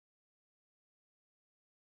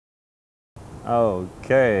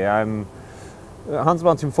Okay, I'm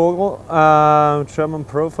Hans-Martin Vogel, German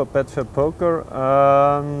pro for Betfair Poker,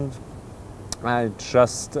 and I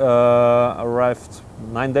just arrived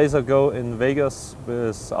 9 days ago in Vegas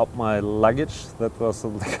without my luggage. That was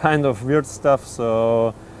kind of weird stuff,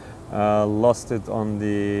 so lost it on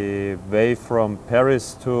the way from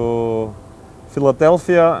Paris to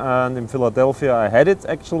Philadelphia, and in Philadelphia I had it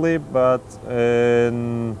actually, but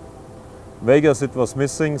in Vegas it was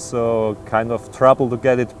missing, so kind of trouble to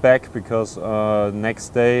get it back, because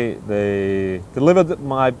next day they delivered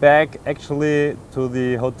my bag actually to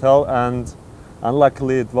the hotel, and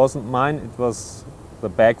unluckily it wasn't mine. It was the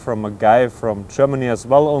bag from a guy from Germany as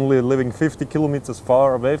well, only living 50 kilometers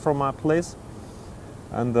far away from my place.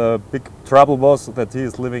 And the big trouble was that he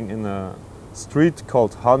is living in a street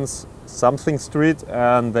called Hans something street,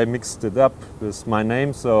 and they mixed it up with my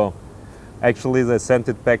name, so actually they sent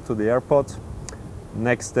it back to the airport.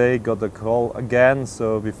 Next day got a call again,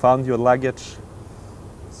 so we found your luggage.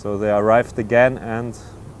 So they arrived again, and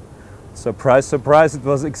surprise, surprise, it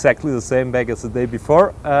was exactly the same bag as the day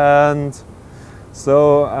before. And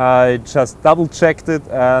so I just double checked it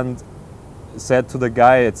and said to the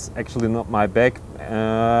guy, it's actually not my bag.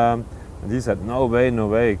 And he said, no way,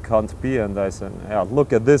 it can't be. And I said, yeah,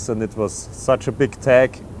 look at this. And it was such a big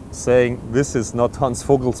tag saying this is not Hans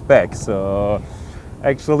Vogel's bag. So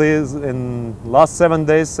actually in last 7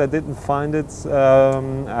 days I didn't find it,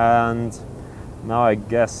 and now I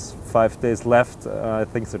guess 5 days left. I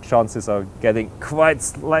think the chances are getting quite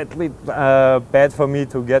slightly bad for me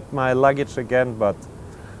to get my luggage again, but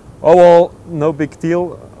overall no big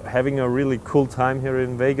deal. Having a really cool time here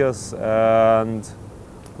in Vegas, and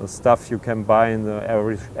the stuff you can buy in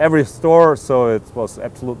every store, so it was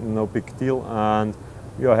absolutely no big deal, and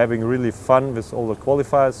we are having really fun with all the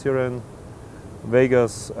qualifiers here in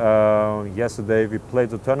Vegas. Yesterday we played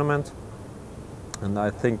the tournament, and I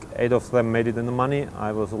think 8 of them made it in the money.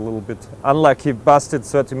 I was a little bit unlucky, busted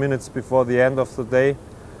 30 minutes before the end of the day,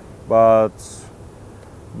 but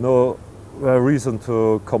no reason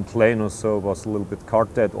to complain or so. It was a little bit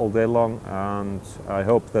card dead all day long, and I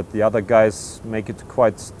hope that the other guys make it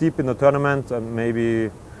quite deep in the tournament, and maybe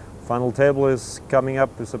final table is coming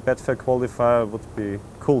up with a Betfair qualifier. Would be a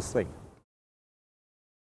cool thing.